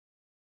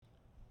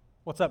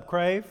What's up,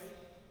 Crave?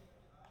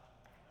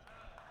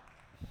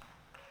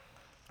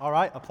 All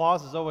right,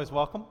 applause is always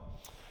welcome.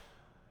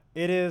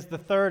 It is the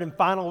third and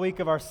final week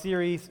of our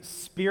series,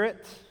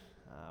 Spirit.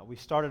 We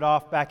started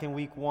off back in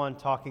week 1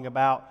 talking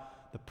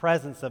about the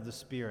presence of the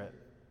Spirit,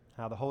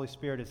 how the Holy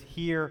Spirit is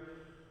here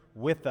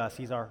with us.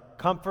 He's our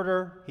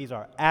comforter, He's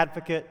our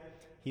advocate,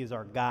 He is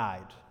our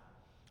guide.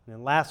 And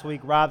then last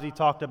week, Robsy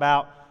talked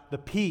about the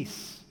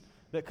peace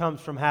that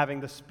comes from having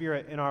the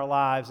Spirit in our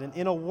lives. And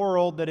in a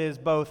world that is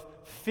both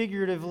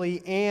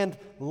figuratively and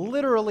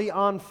literally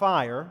on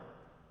fire,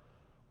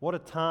 what a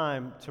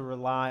time to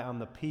rely on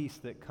the peace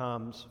that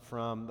comes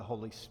from the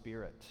Holy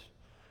Spirit.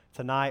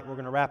 Tonight, we're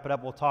going to wrap it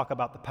up. We'll talk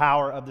about the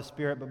power of the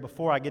Spirit. But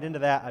before I get into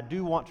that, I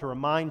do want to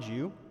remind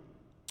you,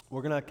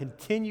 we're going to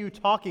continue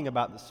talking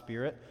about the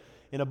Spirit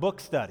in a book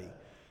study.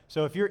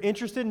 So if you're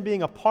interested in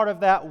being a part of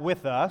that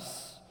with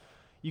us,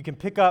 you can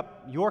pick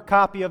up your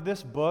copy of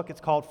this book.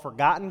 It's called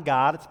Forgotten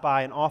God. It's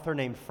by an author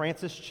named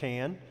Francis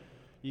Chan.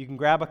 You can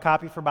grab a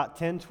copy for about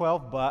 $10,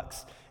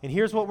 $12. And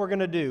here's what we're going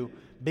to do.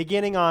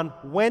 Beginning on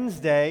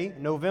Wednesday,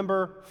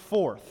 November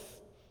 4th.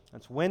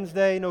 That's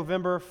Wednesday,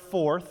 November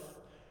 4th.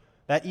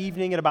 That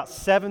evening at about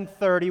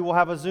 7:30, we'll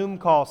have a Zoom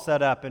call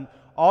set up. And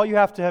all you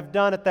have to have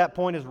done at that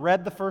point is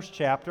read the first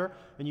chapter,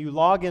 and you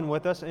log in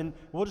with us, and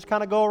we'll just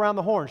kind of go around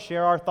the horn,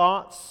 share our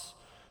thoughts,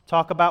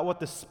 talk about what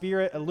the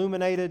Spirit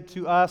illuminated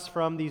to us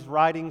from these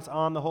writings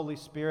on the Holy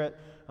Spirit.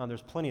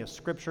 There's plenty of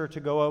scripture to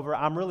go over.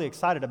 I'm really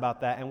excited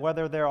about that. And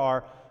whether there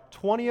are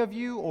 20 of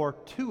you or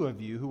 2 of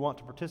you who want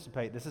to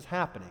participate, this is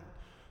happening.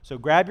 So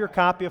grab your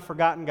copy of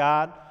Forgotten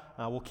God.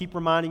 We'll keep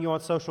reminding you on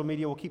social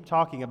media. We'll keep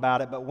talking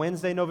about it. But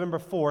Wednesday, November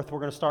 4th, we're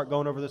going to start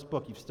going over this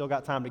book. You've still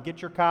got time to get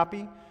your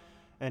copy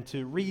and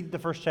to read the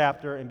first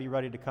chapter and be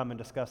ready to come and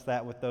discuss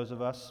that with those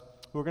of us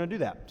who are going to do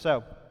that.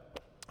 So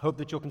hope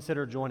that you'll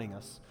consider joining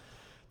us.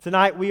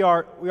 Tonight, we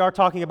are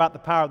talking about the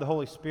power of the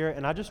Holy Spirit,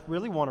 and I just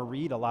really want to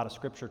read a lot of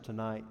Scripture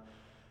tonight.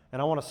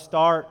 And I want to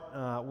start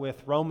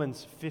with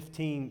Romans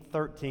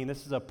 15:13.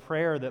 This is a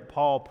prayer that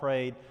Paul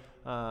prayed,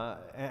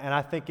 and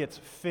I think it's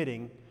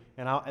fitting.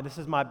 And this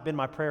has been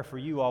my prayer for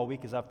you all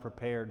week as I've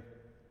prepared.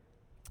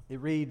 It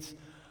reads,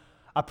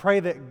 I pray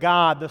that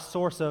God, the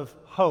source of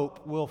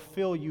hope, will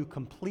fill you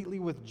completely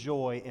with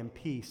joy and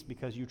peace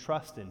because you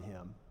trust in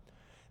Him.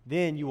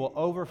 Then you will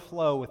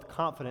overflow with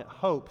confident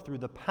hope through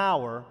the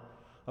power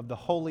of the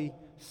Holy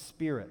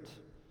Spirit.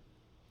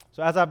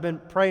 So as I've been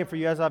praying for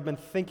you, as I've been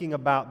thinking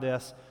about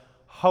this,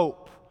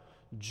 hope,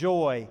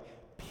 joy,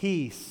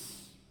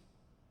 peace,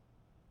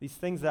 these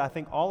things that I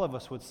think all of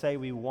us would say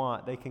we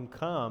want, they can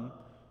come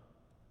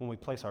when we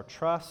place our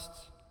trust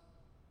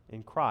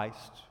in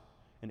Christ,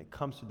 and it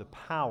comes through the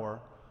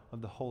power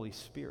of the Holy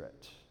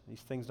Spirit.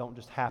 These things don't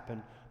just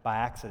happen by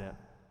accident.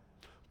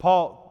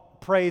 Paul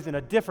prays in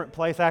a different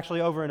place,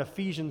 actually over in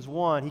Ephesians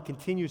 1. He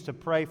continues to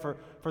pray for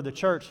the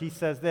church. He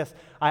says this,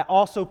 I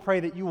also pray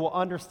that you will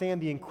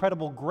understand the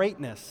incredible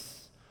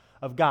greatness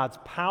of God's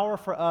power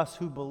for us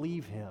who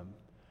believe Him.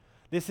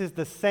 This is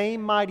the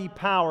same mighty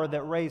power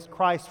that raised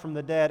Christ from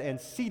the dead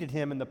and seated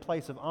Him in the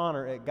place of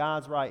honor at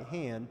God's right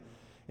hand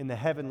in the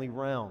heavenly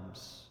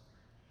realms.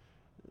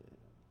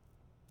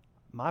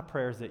 My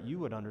prayer is that you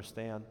would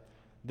understand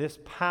this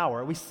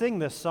power. We sing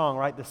this song,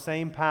 right? The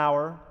same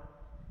power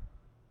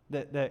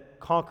that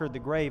conquered the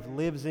grave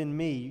lives in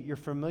me. You're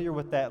familiar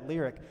with that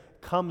lyric.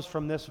 Comes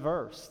from this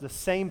verse. The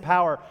same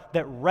power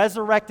that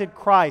resurrected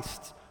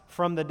Christ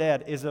from the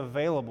dead is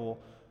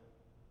available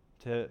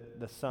to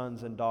the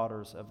sons and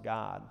daughters of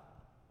God.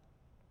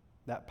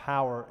 That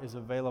power is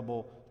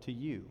available to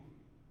you.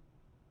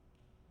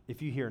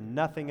 If you hear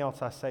nothing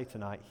else I say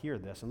tonight, hear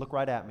this and look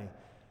right at me.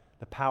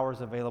 The power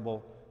is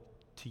available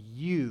to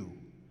you.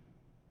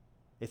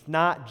 It's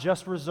not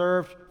just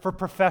reserved for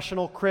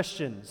professional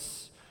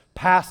Christians,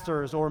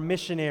 pastors, or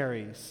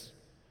missionaries.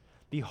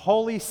 The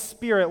Holy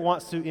Spirit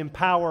wants to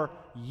empower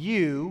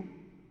you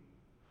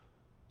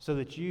so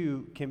that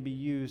you can be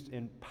used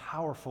in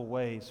powerful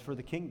ways for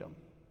the kingdom,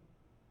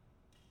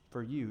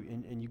 for you.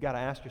 And you got to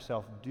ask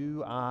yourself,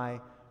 do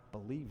I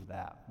believe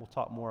that? We'll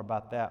talk more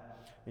about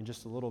that in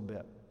just a little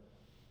bit.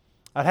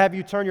 I'd have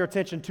you turn your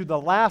attention to the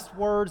last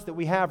words that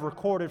we have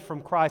recorded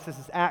from Christ. This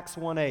is Acts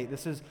 1:8.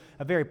 This is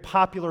a very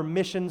popular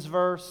missions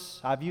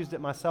verse. I've used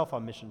it myself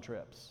on mission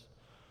trips.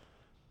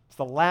 It's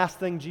the last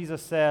thing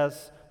Jesus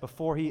says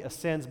before He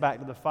ascends back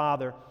to the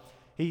Father.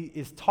 He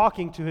is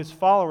talking to His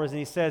followers, and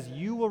He says,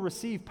 you will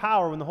receive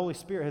power when the Holy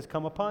Spirit has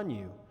come upon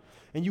you.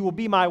 And you will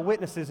be my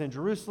witnesses in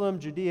Jerusalem,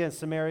 Judea, and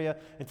Samaria,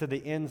 and to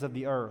the ends of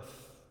the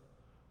earth.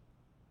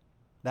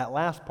 That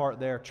last part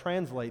there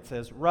translates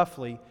as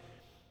roughly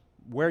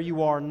where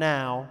you are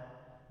now,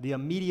 the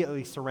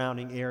immediately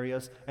surrounding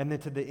areas, and then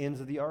to the ends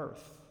of the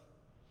earth.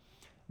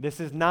 This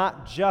is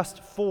not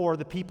just for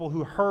the people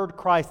who heard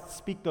Christ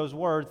speak those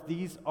words.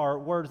 These are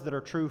words that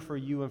are true for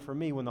you and for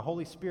me. When the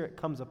Holy Spirit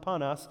comes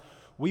upon us,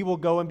 we will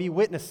go and be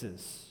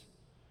witnesses.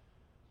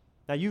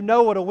 Now, you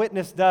know what a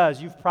witness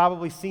does. You've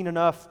probably seen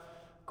enough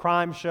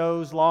crime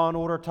shows, law and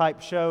order type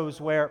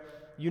shows where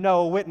you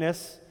know a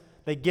witness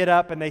they get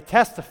up and they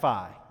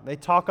testify. They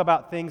talk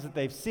about things that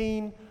they've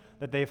seen,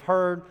 that they've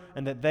heard,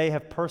 and that they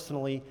have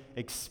personally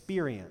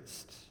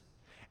experienced.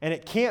 And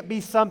it can't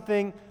be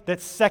something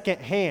that's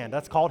secondhand.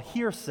 That's called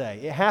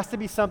hearsay. It has to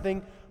be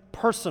something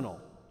personal.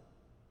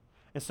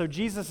 And so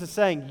Jesus is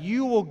saying,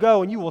 you will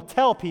go and you will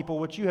tell people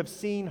what you have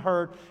seen,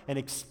 heard, and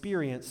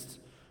experienced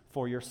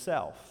for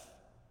yourself.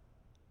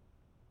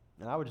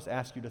 And I would just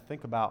ask you to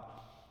think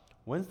about,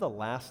 when's the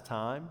last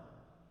time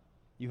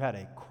you had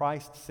a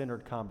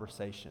Christ-centered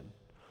conversation?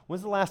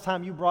 When's the last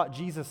time you brought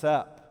Jesus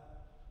up?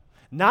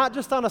 Not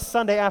just on a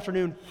Sunday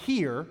afternoon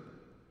here.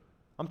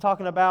 I'm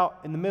talking about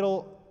in the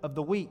middle of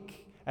the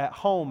week, at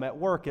home, at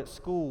work, at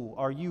school.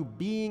 Are you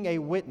being a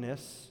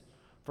witness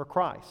for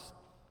Christ?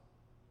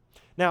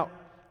 Now,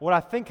 what I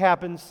think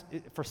happens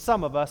for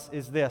some of us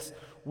is this.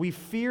 We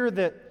fear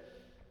that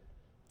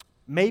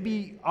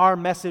maybe our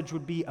message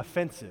would be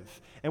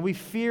offensive, and we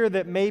fear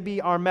that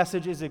maybe our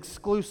message is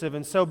exclusive,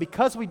 and so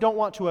because we don't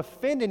want to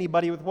offend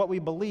anybody with what we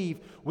believe,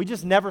 we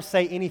just never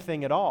say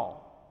anything at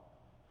all.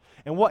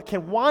 And what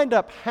can wind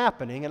up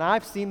happening, and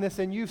I've seen this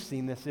and you've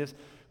seen this, is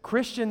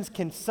Christians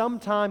can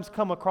sometimes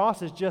come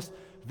across as just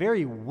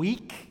very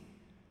weak,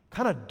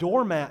 kind of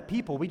doormat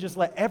people. We just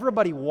let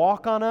everybody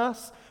walk on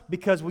us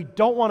because we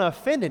don't want to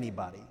offend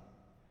anybody.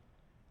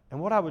 And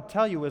what I would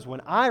tell you is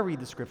when I read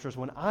the Scriptures,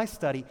 when I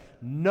study,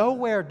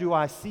 nowhere do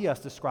I see us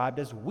described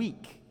as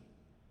weak.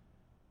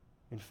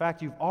 In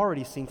fact, you've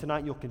already seen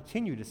tonight, you'll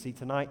continue to see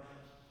tonight,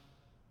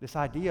 this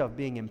idea of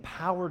being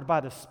empowered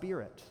by the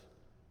Spirit.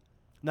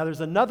 Now,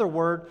 there's another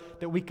word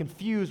that we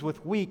confuse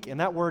with weak, and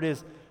that word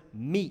is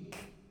meek.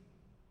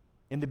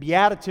 In the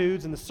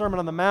Beatitudes, in the Sermon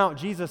on the Mount,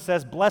 Jesus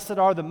says, "Blessed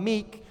are the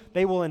meek,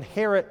 they will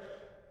inherit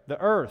the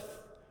earth."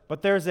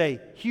 But there's a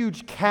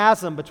huge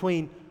chasm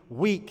between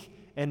weak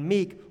and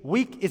meek.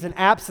 Weak is an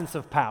absence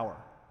of power.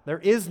 There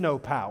is no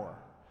power.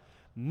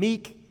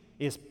 Meek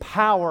is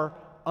power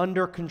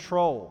under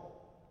control.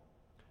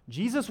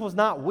 Jesus was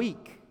not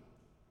weak.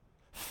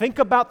 Think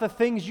about the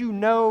things you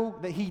know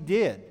that he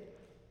did.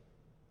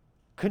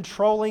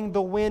 Controlling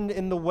the wind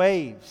and the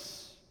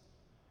waves.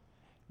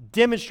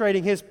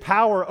 Demonstrating his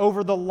power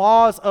over the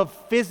laws of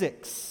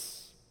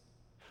physics,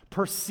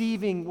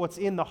 perceiving what's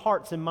in the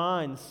hearts and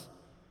minds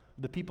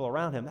of the people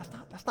around him.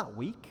 That's not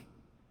weak.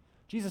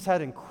 Jesus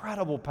had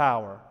incredible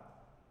power,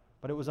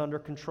 but it was under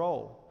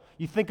control.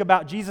 You think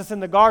about Jesus in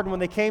the garden when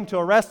they came to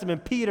arrest him,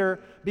 and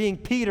Peter, being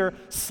Peter,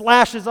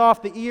 slashes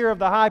off the ear of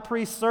the high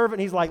priest's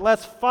servant. He's like,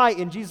 "Let's fight."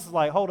 And Jesus is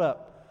like, "Hold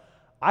up.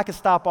 I can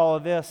stop all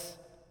of this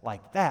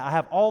like that. I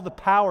have all the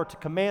power to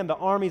command the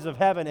armies of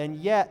heaven, and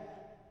yet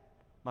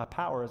my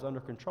power is under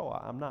control.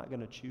 I'm not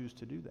going to choose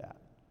to do that."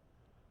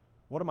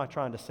 What am I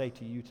trying to say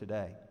to you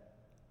today?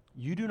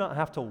 You do not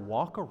have to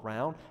walk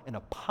around and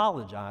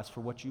apologize for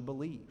what you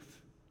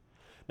believe.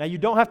 Now, you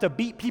don't have to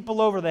beat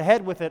people over the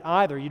head with it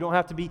either. You don't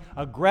have to be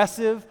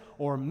aggressive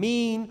or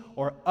mean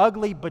or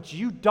ugly, but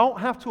you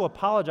don't have to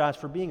apologize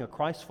for being a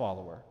Christ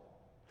follower.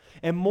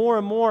 And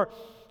more,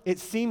 it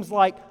seems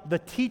like the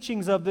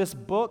teachings of this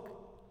book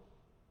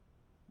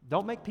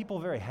don't make people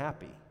very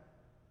happy.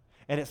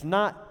 And it's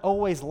not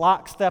always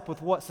lockstep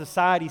with what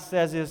society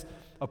says is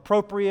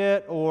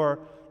appropriate or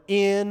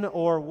in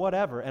or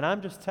whatever. And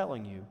I'm just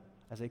telling you,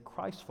 as a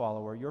Christ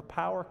follower, your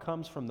power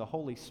comes from the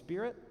Holy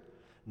Spirit,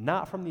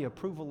 not from the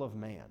approval of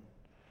man.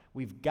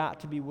 We've got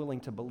to be willing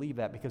to believe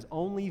that, because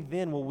only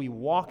then will we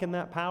walk in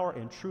that power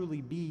and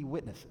truly be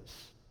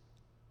witnesses.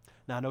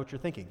 Now, I know what you're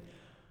thinking.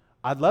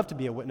 I'd love to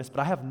be a witness, but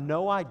I have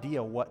no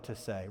idea what to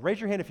say. Raise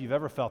your hand if you've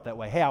ever felt that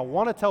way. Hey, I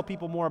want to tell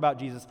people more about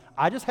Jesus.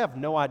 I just have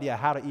no idea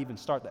how to even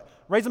start that.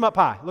 Raise them up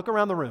high. Look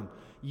around the room.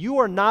 You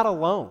are not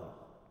alone.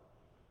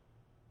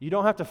 You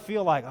don't have to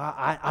feel like,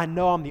 I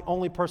know I'm the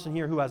only person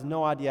here who has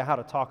no idea how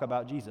to talk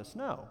about Jesus.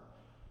 No.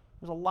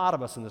 There's a lot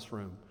of us in this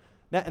room.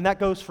 And that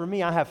goes for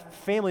me. I have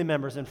family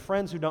members and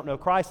friends who don't know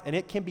Christ, and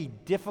it can be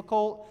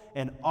difficult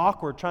and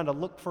awkward trying to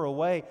look for a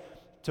way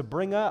to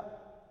bring up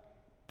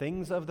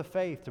things of the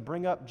faith, to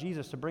bring up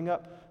Jesus, to bring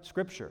up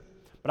Scripture.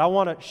 But I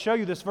want to show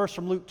you this verse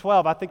from Luke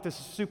 12. I think this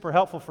is super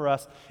helpful for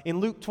us. In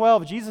Luke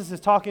 12, Jesus is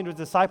talking to his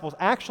disciples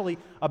actually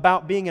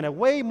about being in a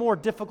way more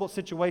difficult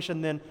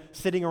situation than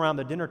sitting around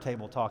the dinner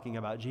table talking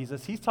about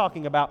Jesus. He's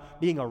talking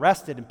about being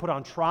arrested and put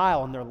on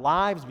trial and their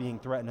lives being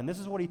threatened. And this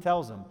is what he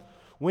tells them.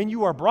 When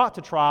you are brought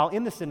to trial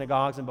in the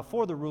synagogues and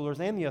before the rulers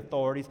and the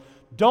authorities,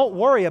 don't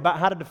worry about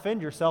how to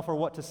defend yourself or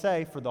what to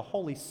say, for the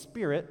Holy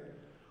Spirit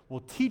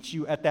will teach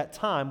you at that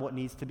time what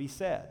needs to be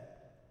said.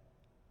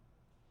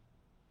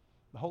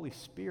 The Holy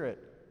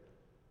Spirit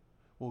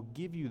will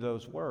give you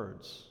those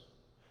words.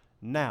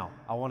 Now,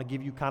 I want to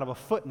give you kind of a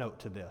footnote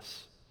to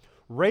this.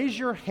 Raise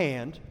your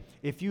hand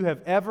if you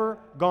have ever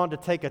gone to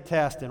take a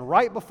test, and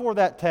right before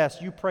that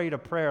test, you prayed a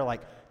prayer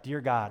like,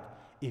 "Dear God,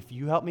 if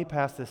you help me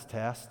pass this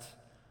test,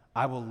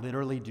 I will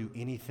literally do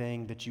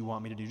anything that you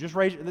want me to do." Just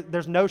raise,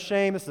 there's no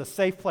shame. This is a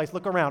safe place.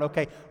 Look around.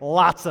 Okay,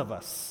 lots of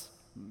us,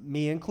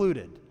 me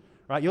included.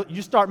 Right?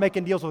 You start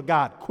making deals with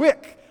God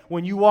quick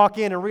when you walk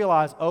in and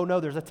realize, oh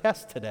no, there's a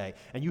test today.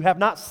 And you have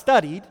not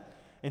studied,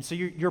 And so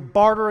you're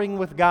bartering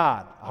with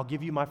God. I'll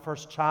give you my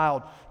first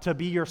child to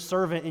be your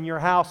servant in your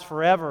house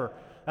forever.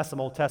 That's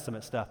some Old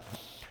Testament stuff.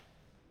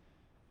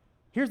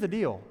 Here's the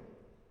deal.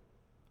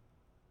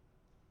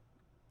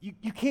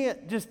 You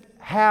can't just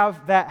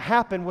have that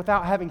happen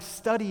without having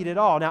studied it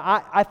all.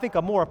 Now, I think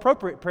a more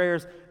appropriate prayer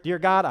is, Dear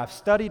God, I've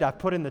studied, I've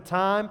put in the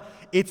time.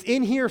 It's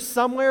in here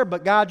somewhere,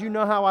 but God, you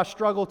know how I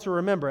struggle to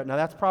remember it. Now,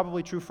 that's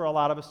probably true for a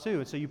lot of us too.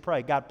 And so you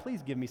pray, God,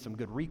 please give me some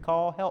good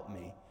recall. Help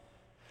me.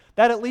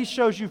 That at least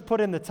shows you've put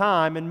in the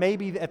time, and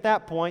maybe at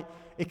that point,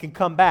 it can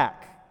come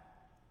back.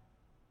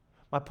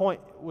 My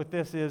point with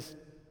this is,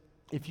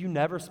 if you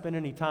never spend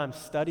any time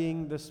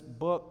studying this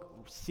book,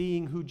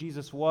 seeing who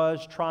Jesus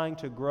was, trying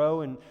to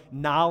grow in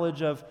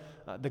knowledge of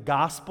the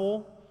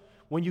gospel,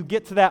 when you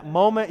get to that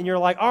moment and you're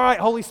like, all right,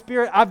 Holy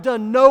Spirit, I've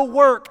done no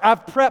work,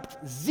 I've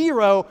prepped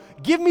zero,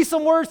 give me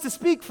some words to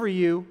speak for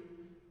you,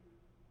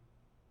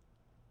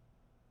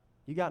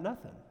 you got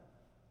nothing.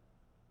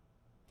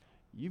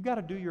 You've got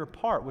to do your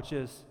part, which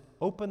is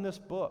open this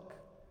book.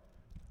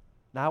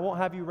 Now, I won't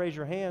have you raise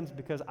your hands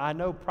because I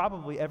know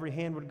probably every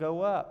hand would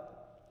go up.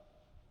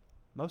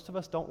 Most of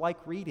us don't like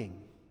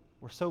reading.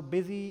 We're so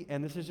busy,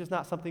 and this is just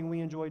not something we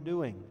enjoy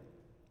doing.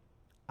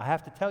 I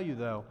have to tell you,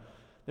 though,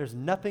 there's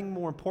nothing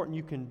more important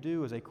you can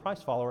do as a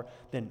Christ follower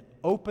than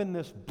open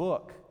this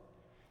book,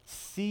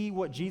 see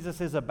what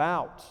Jesus is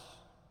about,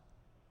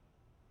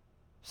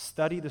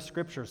 study the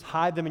Scriptures,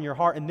 hide them in your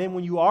heart, and then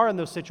when you are in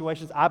those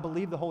situations, I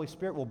believe the Holy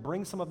Spirit will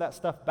bring some of that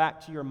stuff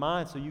back to your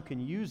mind so you can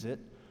use it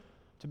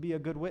to be a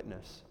good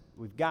witness.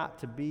 We've got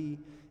to be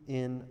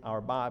in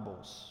our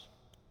Bibles.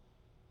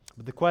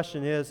 But the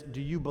question is,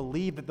 do you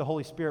believe that the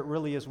Holy Spirit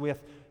really is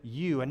with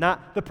you? And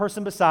not the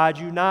person beside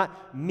you,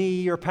 not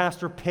me or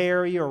Pastor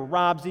Perry or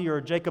Robsy or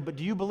Jacob, but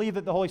do you believe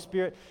that the Holy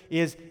Spirit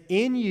is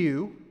in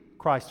you,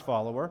 Christ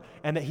follower,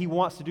 and that He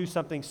wants to do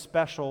something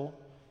special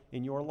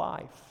in your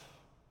life?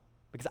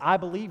 Because I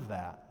believe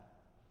that.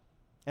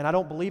 And I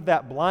don't believe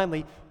that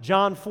blindly.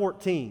 John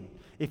 14.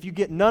 If you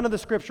get none of the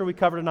scripture we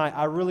cover tonight,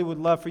 I really would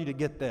love for you to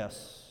get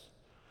this.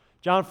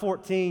 John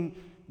 14,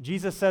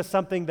 Jesus says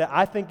something that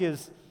I think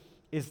is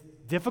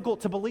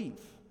difficult to believe.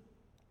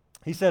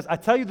 He says, I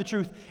tell you the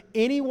truth,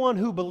 anyone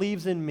who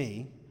believes in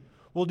me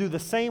will do the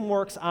same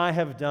works I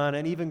have done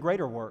and even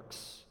greater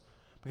works.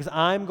 Because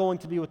I'm going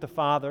to be with the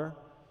Father.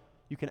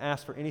 You can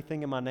ask for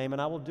anything in my name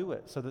and I will do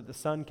it so that the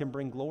Son can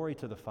bring glory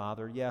to the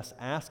Father. Yes,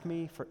 ask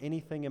me for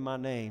anything in my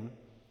name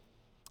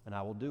and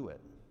I will do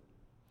it.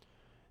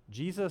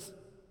 Jesus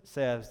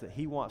says that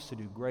He wants to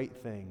do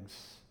great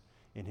things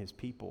in His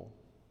people.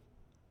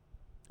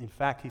 In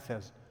fact, He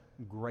says,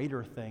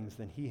 greater things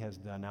than He has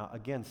done. Now,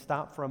 again,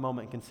 stop for a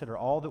moment and consider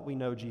all that we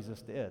know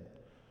Jesus did.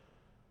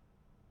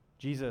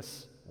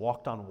 Jesus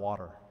walked on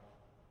water.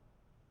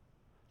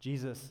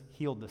 Jesus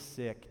healed the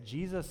sick.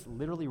 Jesus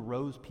literally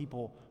rose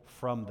people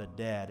from the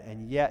dead.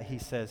 And yet, He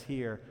says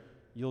here,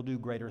 you'll do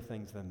greater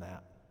things than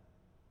that.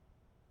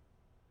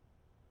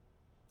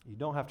 You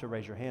don't have to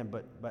raise your hand,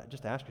 but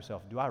just ask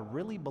yourself, do I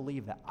really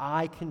believe that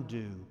I can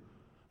do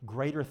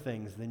greater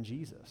things than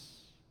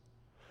Jesus?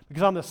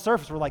 Because on the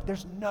surface, we're like,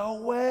 there's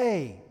no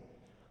way.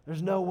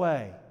 There's no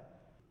way.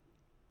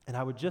 And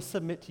I would just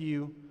submit to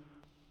you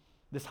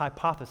this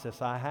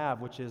hypothesis I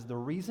have, which is the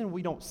reason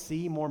we don't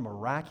see more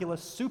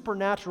miraculous,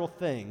 supernatural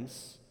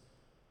things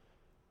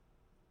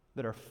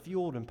that are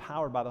fueled and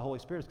powered by the Holy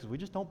Spirit is because we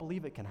just don't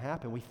believe it can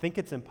happen. We think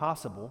it's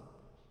impossible,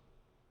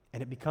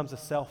 and it becomes a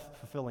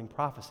self-fulfilling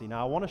prophecy.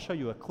 Now, I want to show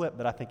you a clip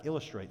that I think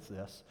illustrates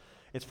this.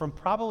 It's from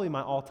probably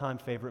my all-time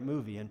favorite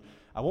movie, and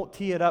I won't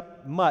tee it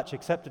up much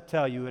except to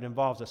tell you it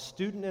involves a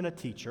student and a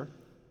teacher,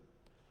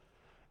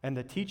 and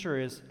the teacher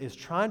is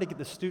trying to get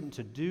the student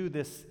to do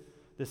this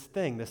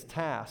thing, this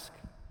task,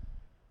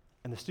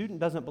 and the student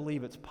doesn't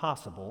believe it's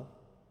possible,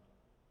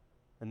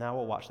 and now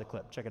we'll watch the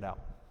clip. Check it out.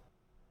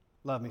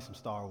 Love me some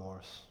Star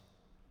Wars.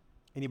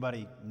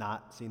 Anybody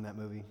not seen that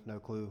movie? No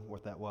clue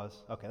what that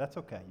was? Okay, that's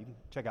okay. You can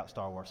check out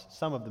Star Wars.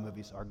 Some of the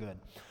movies are good.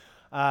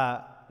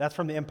 That's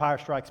from The Empire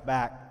Strikes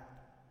Back.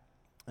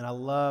 And I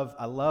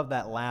love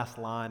that last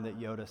line that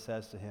Yoda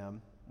says to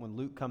him when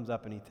Luke comes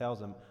up and he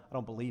tells him, I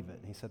don't believe it.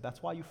 And he said,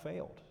 that's why you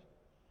failed.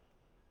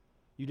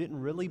 You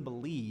didn't really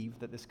believe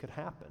that this could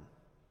happen.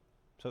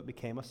 So it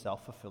became a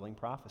self-fulfilling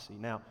prophecy.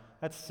 Now,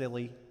 that's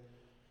silly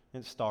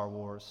in Star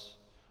Wars.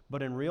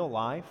 But in real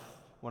life,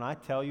 when I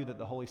tell you that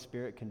the Holy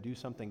Spirit can do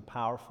something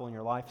powerful in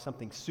your life,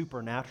 something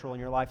supernatural in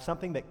your life,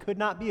 something that could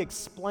not be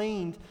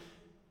explained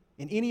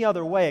in any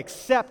other way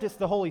except it's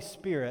the Holy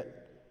Spirit,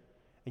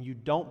 and you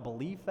don't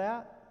believe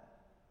that,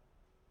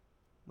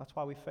 that's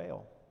why we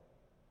fail.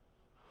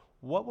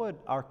 What would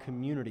our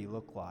community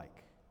look like?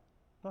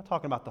 I'm not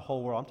talking about the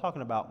whole world. I'm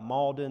talking about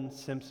Malden,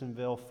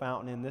 Simpsonville,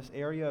 Fountain, in this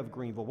area of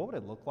Greenville. What would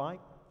it look like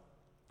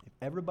if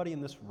everybody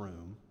in this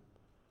room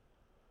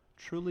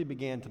truly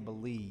began to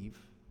believe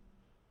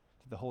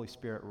that the Holy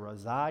Spirit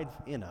resides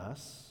in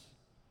us,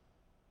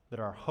 that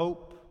our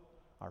hope,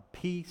 our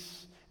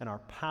peace, and our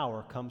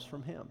power comes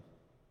from Him?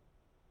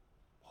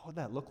 What would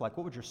that look like?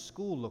 What would your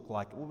school look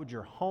like? What would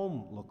your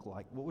home look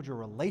like? What would your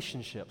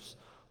relationships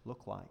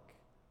look like?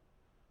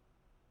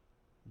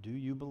 Do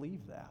you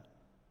believe that?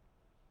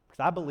 Because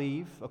I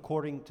believe,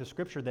 according to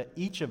Scripture, that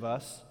each of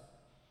us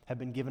have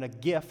been given a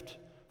gift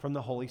from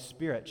the Holy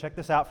Spirit. Check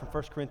this out from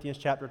 1 Corinthians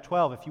chapter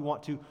 12. If you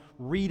want to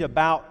read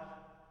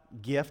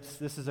about gifts,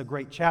 this is a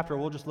great chapter.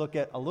 We'll just look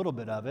at a little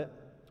bit of it.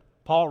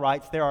 Paul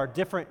writes, there are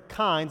different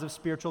kinds of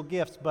spiritual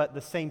gifts, but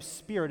the same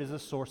Spirit is the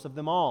source of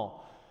them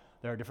all.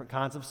 There are different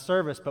kinds of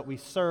service, but we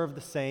serve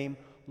the same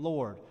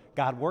Lord.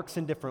 God works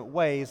in different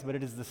ways, but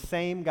it is the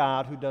same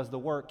God who does the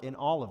work in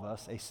all of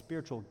us. A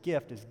spiritual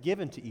gift is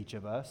given to each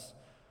of us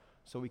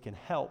so we can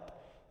help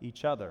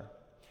each other.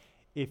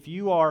 If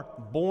you are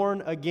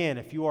born again,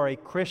 if you are a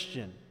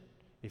Christian,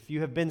 if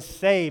you have been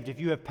saved, if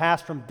you have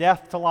passed from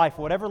death to life,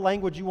 whatever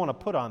language you want to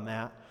put on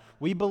that,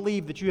 we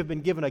believe that you have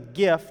been given a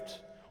gift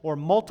or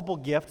multiple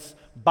gifts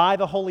by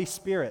the Holy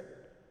Spirit.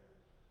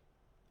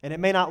 And it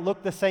may not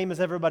look the same as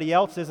everybody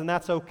else's, and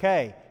that's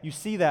okay. You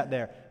see that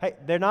there. Hey,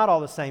 they're not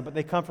all the same, but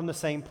they come from the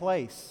same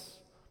place.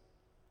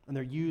 And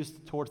they're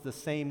used towards the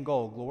same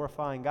goal,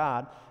 glorifying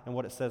God, and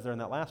what it says there in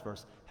that last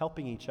verse,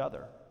 helping each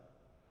other.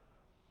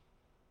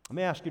 Let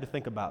me ask you to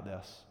think about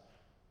this.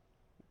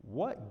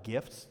 What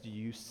gifts do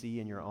you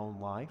see in your own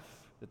life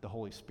that the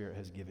Holy Spirit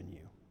has given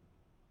you?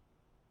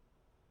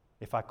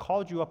 If I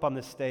called you up on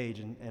this stage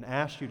and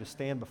asked you to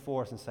stand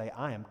before us and say,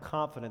 I am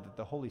confident that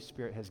the Holy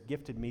Spirit has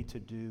gifted me to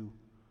do.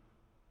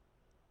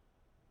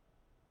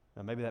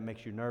 Now, maybe that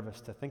makes you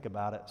nervous to think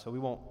about it, so we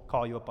won't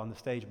call you up on the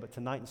stage, but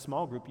tonight in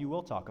small group, you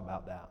will talk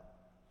about that.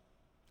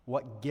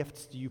 What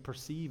gifts do you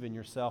perceive in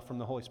yourself from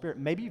the Holy Spirit?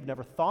 Maybe you've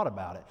never thought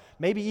about it.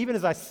 Maybe even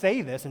as I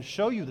say this and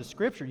show you the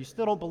Scripture, you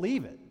still don't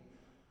believe it.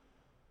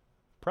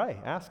 Pray,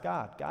 ask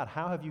God, God,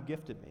 how have you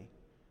gifted me?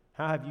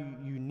 How have you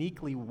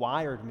uniquely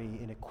wired me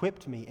and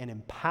equipped me and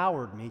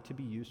empowered me to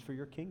be used for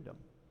your kingdom?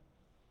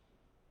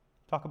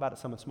 Talk about it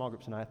some in small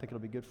groups tonight. I think it'll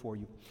be good for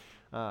you.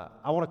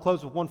 I want to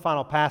close with one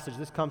final passage.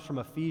 This comes from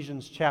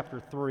Ephesians chapter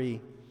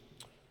 3,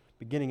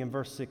 beginning in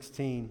verse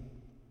 16.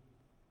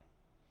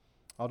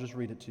 I'll just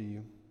read it to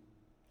you.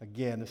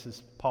 Again, this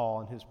is Paul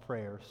and his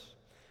prayers.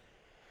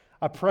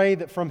 I pray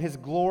that from his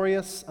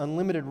glorious,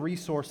 unlimited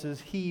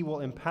resources, he will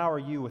empower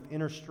you with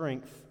inner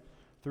strength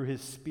through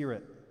his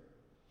Spirit.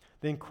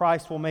 Then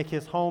Christ will make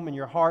his home in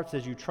your hearts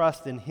as you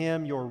trust in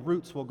him. Your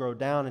roots will grow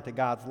down into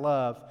God's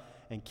love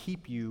and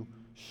keep you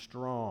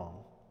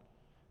strong.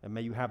 And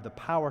may you have the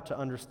power to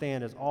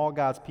understand, as all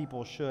God's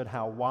people should,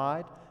 how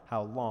wide,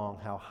 how long,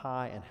 how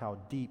high, and how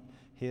deep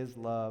his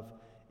love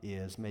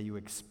is. May you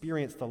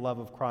experience the love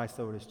of Christ,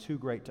 though it is too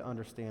great to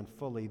understand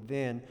fully.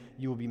 Then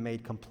you will be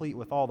made complete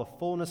with all the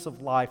fullness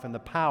of life and the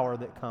power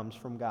that comes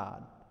from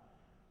God.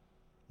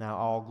 Now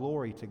all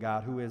glory to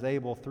God, who is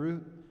able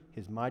through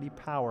his mighty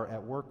power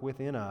at work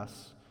within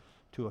us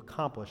to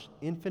accomplish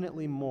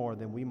infinitely more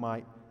than we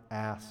might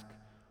ask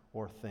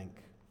or think.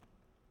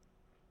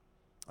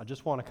 I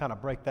just want to kind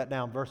of break that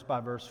down verse by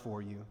verse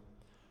for you.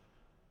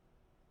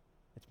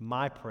 It's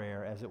my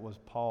prayer, as it was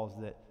Paul's,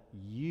 that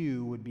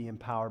you would be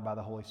empowered by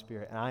the Holy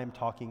Spirit. And I am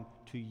talking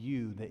to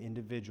you, the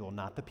individual,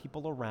 not the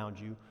people around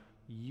you,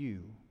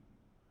 you.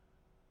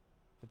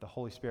 That the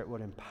Holy Spirit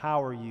would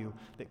empower you,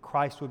 that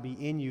Christ would be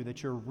in you,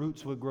 that your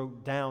roots would grow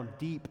down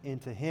deep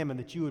into him, and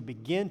that you would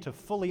begin to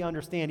fully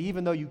understand,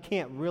 even though you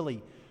can't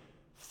really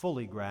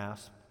fully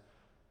grasp,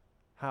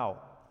 how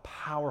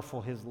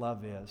powerful his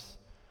love is.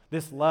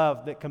 This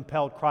love that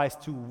compelled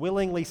Christ to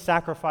willingly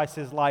sacrifice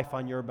his life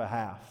on your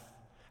behalf.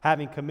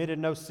 Having committed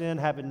no sin,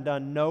 having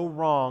done no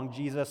wrong,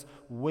 Jesus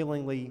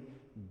willingly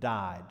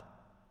died.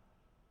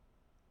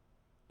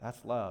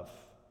 That's love.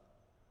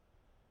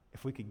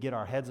 If we could get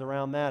our heads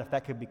around that, if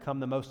that could become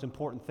the most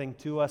important thing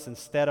to us,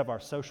 instead of our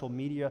social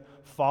media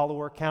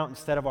follower count,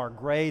 instead of our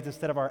grades,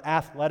 instead of our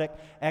athletic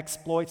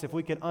exploits, if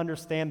we could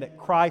understand that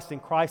Christ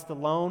and Christ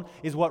alone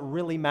is what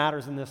really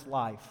matters in this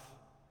life,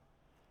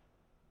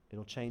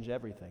 it'll change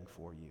everything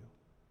for you.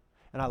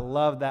 And I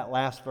love that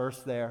last verse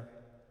there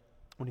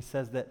when he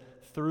says that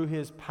through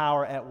his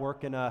power at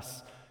work in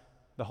us,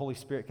 the Holy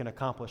Spirit can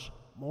accomplish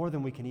more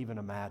than we can even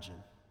imagine.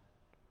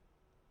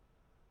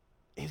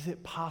 Is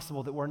it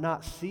possible that we're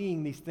not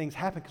seeing these things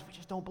happen because we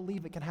just don't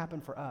believe it can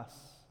happen for us?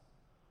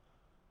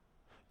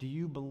 Do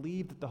you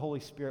believe that the Holy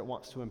Spirit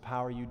wants to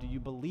empower you? Do you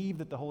believe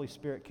that the Holy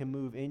Spirit can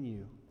move in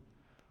you?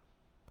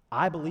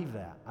 I believe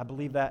that. I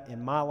believe that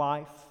in my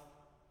life.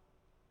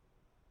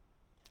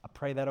 I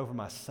pray that over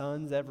my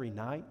sons every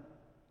night,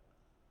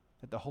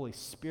 that the Holy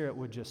Spirit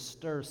would just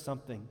stir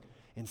something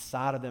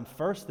inside of them.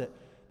 First, that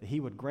he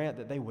would grant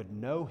that they would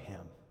know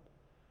him,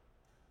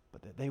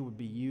 but that they would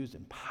be used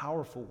in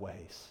powerful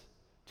ways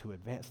to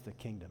advance the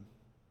kingdom.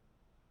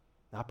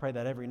 And I pray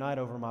that every night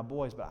over my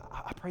boys, but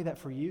I pray that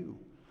for you.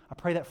 I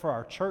pray that for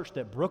our church,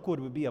 that Brookwood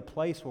would be a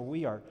place where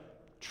we are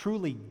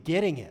truly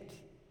getting it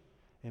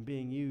and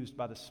being used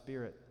by the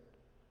Spirit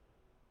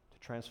to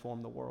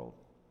transform the world.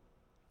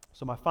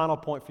 So my final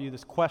point for you,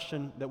 this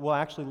question that we'll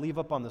actually leave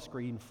up on the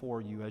screen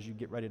for you as you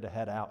get ready to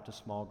head out to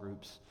small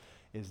groups,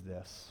 is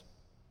this.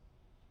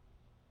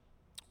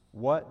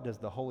 What does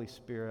the Holy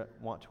Spirit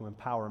want to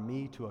empower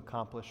me to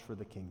accomplish for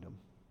the kingdom?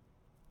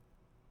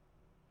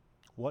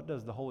 What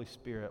does the Holy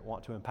Spirit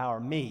want to empower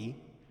me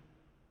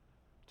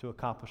to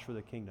accomplish for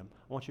the kingdom?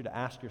 I want you to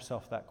ask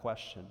yourself that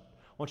question.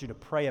 I want you to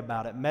pray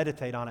about it,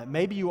 meditate on it.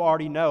 Maybe you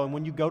already know, and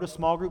when you go to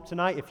small group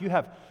tonight, if you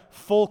have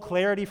full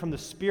clarity from the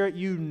Spirit,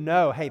 you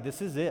know, hey,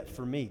 this is it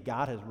for me.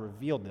 God has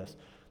revealed this.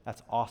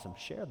 That's awesome.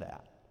 Share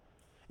that.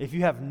 If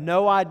you have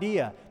no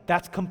idea,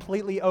 that's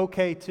completely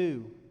okay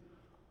too.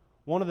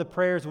 One of the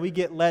prayers we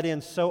get led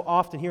in so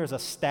often here as a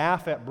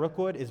staff at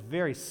Brookwood is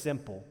very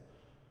simple.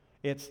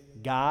 It's,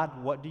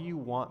 God, what do you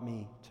want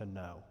me to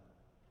know?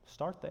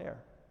 Start there.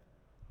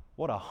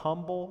 What a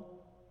humble,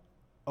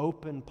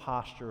 open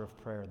posture of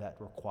prayer that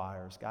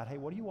requires. God, hey,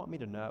 what do you want me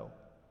to know?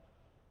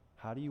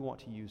 How do you want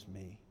to use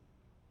me?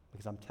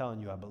 Because I'm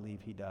telling you, I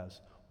believe He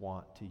does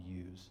want to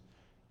use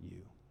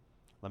you.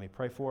 Let me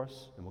pray for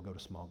us, and we'll go to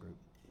small group.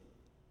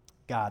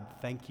 God,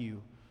 thank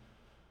you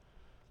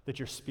that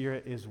your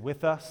Spirit is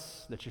with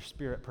us, that your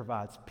Spirit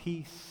provides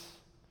peace,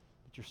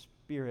 that your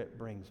Spirit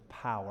brings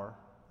power.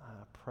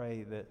 I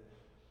pray that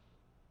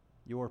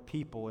your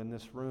people in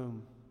this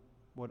room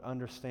would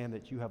understand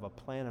that you have a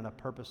plan and a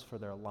purpose for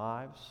their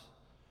lives,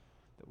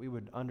 that we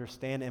would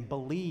understand and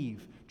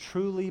believe,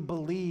 truly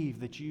believe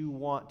that you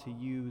want to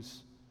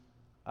use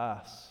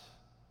us,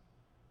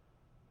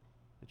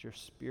 that your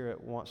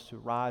Spirit wants to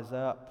rise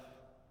up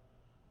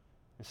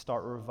and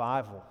start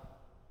revival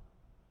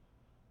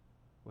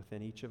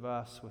within each of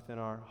us, within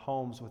our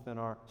homes, within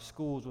our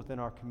schools, within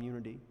our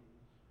community.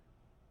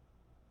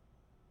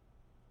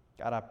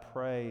 God, I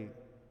pray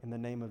in the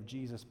name of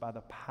Jesus, by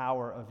the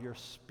power of your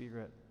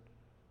Spirit,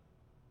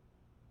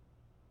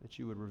 that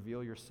you would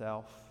reveal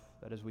yourself,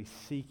 that as we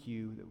seek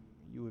you, that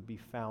you would be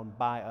found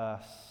by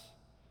us,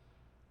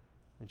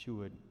 that you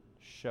would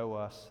show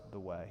us the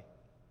way.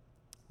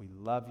 We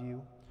love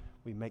you.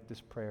 We make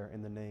this prayer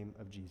in the name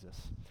of Jesus.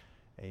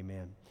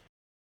 Amen.